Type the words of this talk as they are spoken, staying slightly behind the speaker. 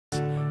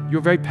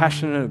you're very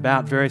passionate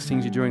about various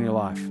things you do in your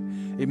life.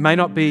 It may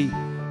not be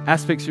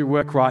aspects of your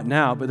work right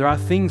now, but there are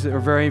things that are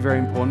very, very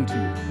important to you.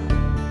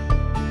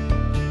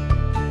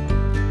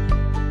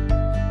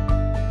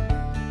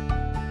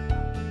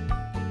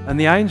 And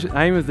the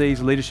aim of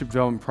these leadership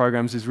development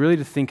programs is really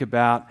to think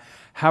about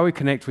how we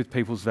connect with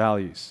people's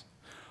values,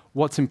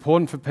 what's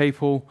important for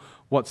people,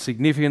 what's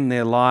significant in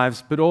their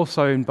lives, but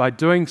also, by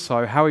doing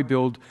so, how we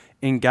build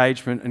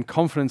engagement and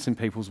confidence in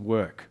people's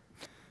work.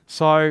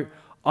 So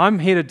I'm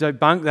here to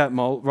debunk that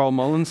role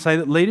model and say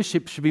that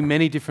leadership should be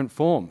many different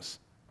forms.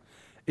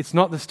 It's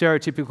not the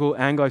stereotypical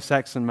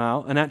Anglo-Saxon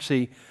male, and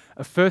actually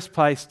a first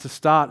place to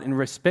start in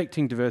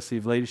respecting diversity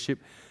of leadership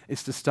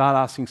is to start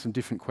asking some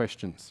different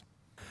questions.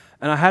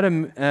 And I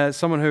had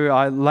someone who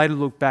I later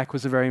look back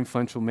was a very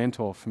influential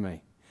mentor for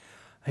me.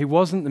 He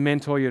wasn't the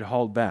mentor you'd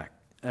hold back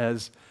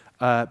as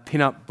a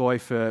pin-up boy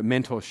for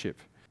mentorship.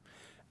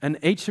 And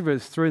each of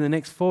us, through the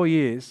next 4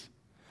 years,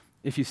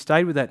 if you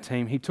stayed with that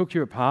team, he took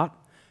you apart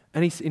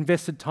and he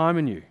invested time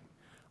in you.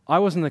 I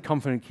wasn't a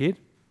confident kid.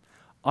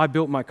 I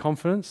built my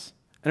confidence,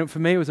 and for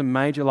me it was a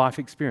major life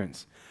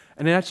experience.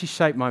 And it actually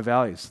shaped my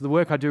values. So the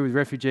work I do with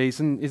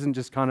refugees isn't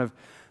just kind of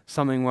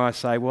something where I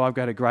say, well, I've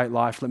got a great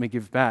life, let me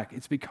give back.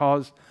 It's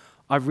because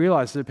I've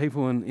realised there are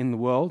people in the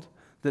world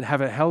that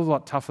have a hell of a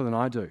lot tougher than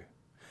I do.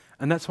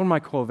 And that's one of my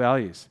core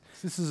values.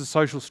 This is a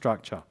social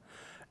structure.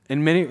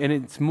 In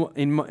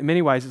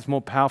many ways, it's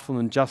more powerful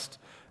than just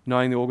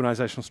knowing the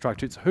organisational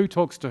structure. It's who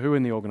talks to who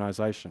in the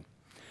organisation.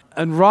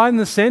 And right in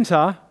the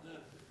centre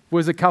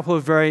was a couple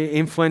of very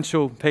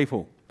influential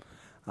people.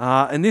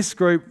 In this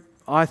group,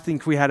 I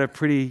think we had a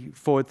pretty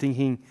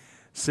forward-thinking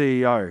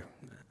CEO.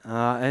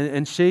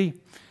 And she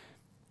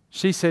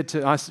said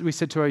to us, we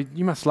said to her,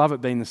 you must love it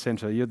being the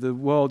centre. You're the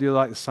world, you're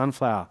like the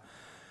sunflower.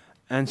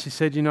 And she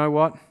said, you know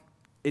what?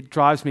 It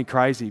drives me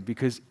crazy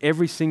because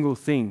every single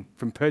thing,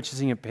 from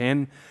purchasing a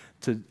pen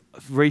to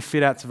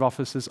refit outs of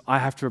offices, I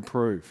have to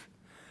approve.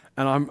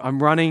 And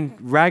I'm running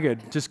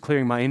ragged just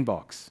clearing my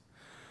inbox.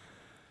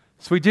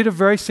 So we did a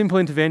very simple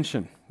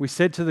intervention. We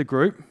said to the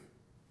group,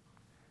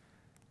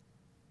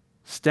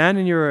 stand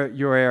in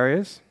your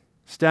areas,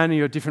 stand in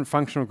your different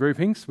functional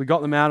groupings. We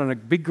got them out on a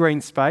big green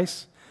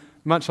space,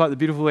 much like the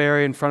beautiful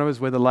area in front of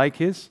us where the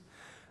lake is,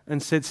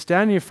 and said,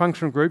 stand in your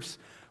functional groups.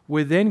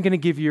 We're then going to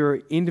give you your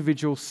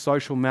individual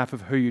social map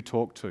of who you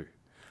talk to.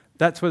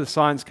 That's where the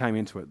science came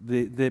into it.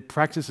 The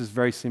practice is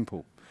very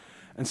simple.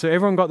 And so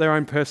everyone got their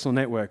own personal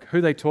network,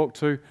 who they talk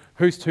to,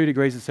 who's 2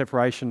 degrees of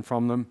separation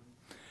from them.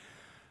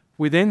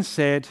 We then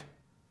said,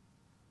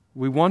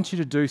 we want you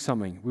to do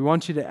something. We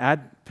want you to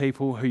add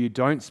people who you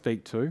don't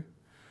speak to,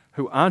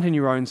 who aren't in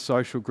your own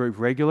social group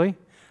regularly,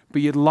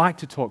 but you'd like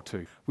to talk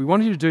to. We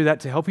wanted you to do that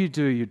to help you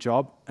do your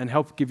job and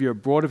help give you a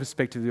broader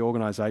perspective of the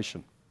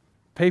organisation.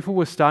 People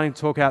were starting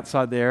to talk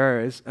outside their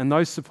areas, and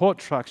those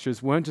support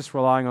structures weren't just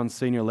relying on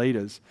senior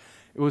leaders.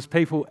 It was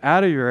people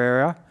out of your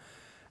area.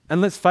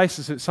 And let's face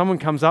it, if someone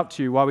comes up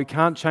to you, while we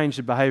can't change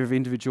the behaviour of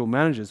individual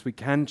managers, we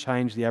can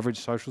change the average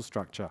social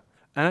structure.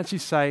 And actually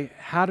say,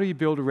 how do you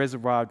build a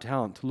reservoir of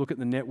talent to look at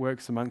the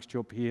networks amongst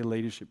your peer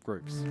leadership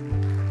groups?